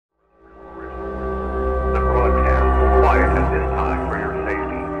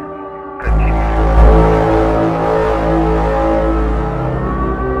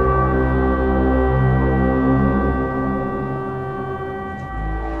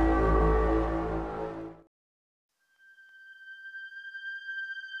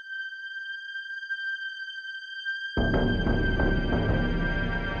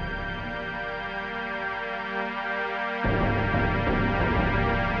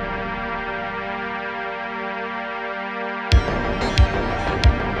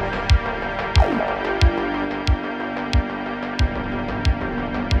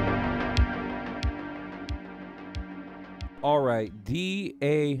right.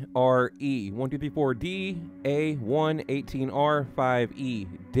 D-A-R-E. 1, 2, 3, 4. D-A-1, 18-R, 5-E.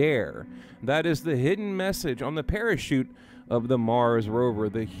 Dare. That is the hidden message on the parachute of the Mars rover,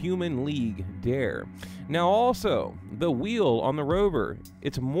 the Human League Dare. Now also, the wheel on the rover,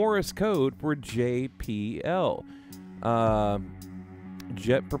 it's Morse code for JPL.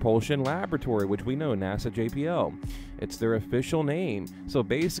 Jet Propulsion Laboratory, which we know, NASA JPL. It's their official name. So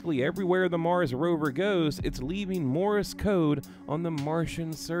basically everywhere the Mars rover goes, it's leaving Morse code on the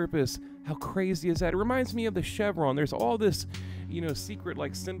Martian surface. How crazy is that? It reminds me of the chevron. There's all this, you know, secret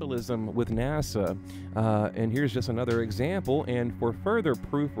like symbolism with NASA. And here's just another example. And for further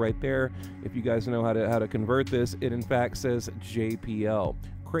proof right there, if you guys know how to convert this, it in fact says JPL.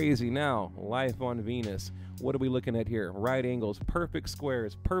 Crazy. Now, life on Venus. What are we looking at here? Right angles, perfect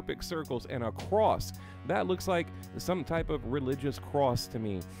squares, perfect circles, and a cross. That looks like some type of religious cross to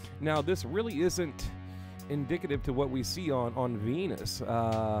me. Now, this really isn't indicative to what we see on Venus.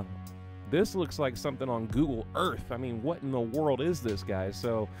 This looks like something on Google Earth. I mean, what in the world is this, guys?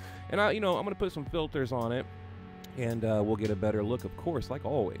 So, and I'm going to put some filters on it, and we'll get a better look, of course, like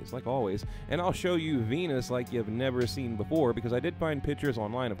always. And I'll show you Venus like you've never seen before, because I did find pictures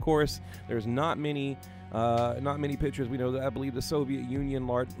online. Of course, there's not many pictures. We know that I believe the Soviet Union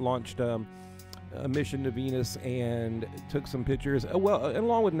launched a mission to Venus and took some pictures, well,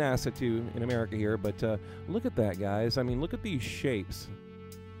 along with NASA too in America here. But look at that, guys. I mean, look at these shapes.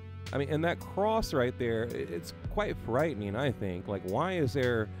 I mean, and that cross right there, it's quite frightening, I think. Like, why is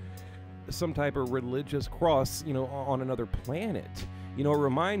there some type of religious cross, you know, on another planet? You know, it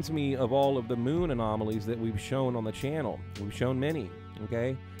reminds me of all of the moon anomalies that we've shown on the channel. We've shown many,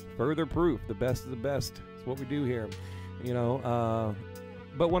 okay? Further proof, the best of the best. That's what we do here, you know.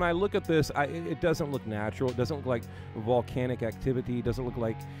 But when I look at this, it doesn't look natural. It doesn't look like volcanic activity. It doesn't look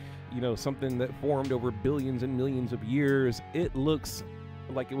like, you know, something that formed over billions and millions of years. It looks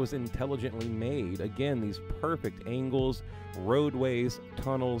like it was intelligently made. Again, these perfect angles, roadways,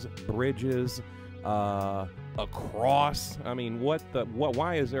 tunnels, bridges, a cross. I mean,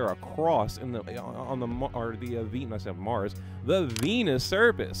 why is there a cross in the Venus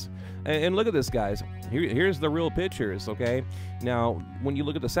surface? And look at this, guys. Here's the real pictures, okay? Now, when you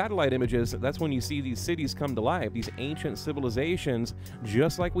look at the satellite images, that's when you see these cities come to life, these ancient civilizations,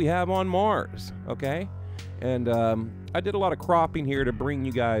 just like we have on Mars, okay? And I did a lot of cropping here to bring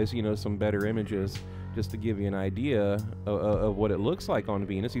you guys, you know, some better images, just to give you an idea of what it looks like on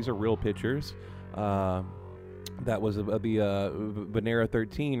Venus. These are real pictures. That was the Venera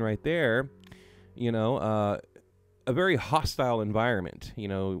 13 right there. You know, a very hostile environment. You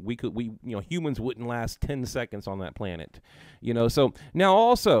know, humans wouldn't last 10 seconds on that planet. You know, so now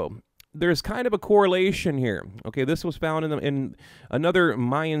also, there's kind of a correlation here. Okay, this was found in another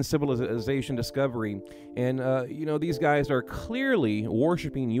Mayan civilization discovery, and you know, these guys are clearly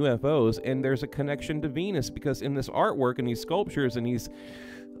worshiping UFOs, and there's a connection to Venus, because in this artwork and these sculptures and these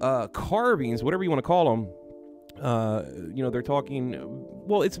carvings, whatever you want to call them, you know, they're talking,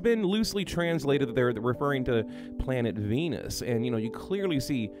 well, it's been loosely translated that they're referring to planet Venus. And, you know, you clearly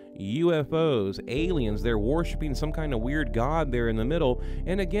see UFOs, aliens, they're worshiping some kind of weird god there in the middle.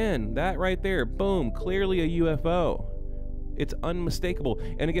 And again, that right there, boom, clearly a UFO. It's unmistakable.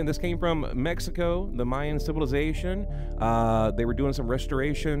 And again, this came from Mexico, the Mayan civilization. They were doing some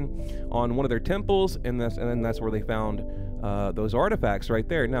restoration on one of their temples, and then that's where they found those artifacts right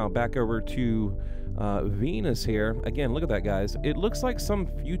there. Now, back over to Venus here. Again, look at that, guys. It looks like some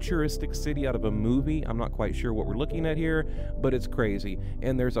futuristic city out of a movie. I'm not quite sure what we're looking at here, but it's crazy.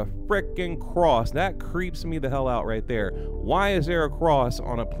 And there's a frickin' cross. That creeps me the hell out right there. Why is there a cross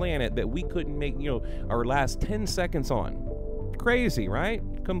on a planet that we couldn't make, you know, our last 10 seconds on? Crazy, right?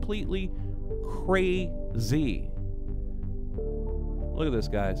 Completely crazy. Look at this,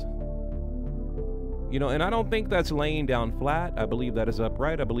 guys. You know, and I don't think that's laying down flat. I believe that is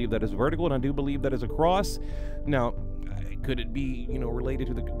upright. I believe that is vertical, and I do believe that is a cross. Now, could it be, you know, related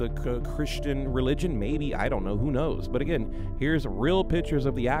to the Christian religion? Maybe. I don't know. Who knows? But again, here's real pictures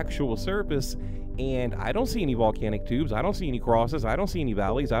of the actual surface, and I don't see any volcanic tubes. I don't see any crosses. I don't see any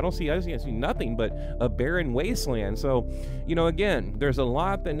valleys. I see nothing but a barren wasteland. So, you know, again, there's a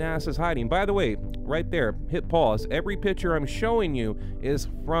lot that NASA's hiding. By the way, right there, hit pause. Every picture I'm showing you is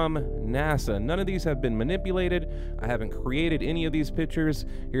from NASA. None of these have been manipulated. I haven't created any of these pictures.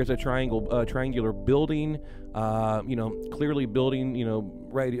 Here's a triangular building. You know, clearly building, you know,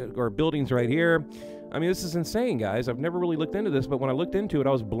 buildings right here. I mean, this is insane, guys. I've never really looked into this, but when I looked into it,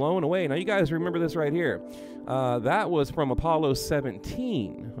 I was blown away. Now, you guys remember this right here. That was from Apollo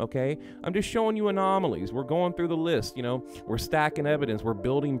 17, okay? I'm just showing you anomalies. We're going through the list, you know. We're stacking evidence. We're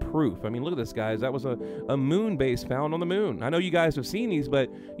building proof. I mean, look at this, guys. That was a moon base found on the moon. I know you guys have seen these,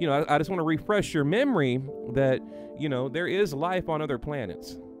 but, you know, I just want to refresh your memory that, you know, there is life on other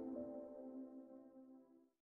planets.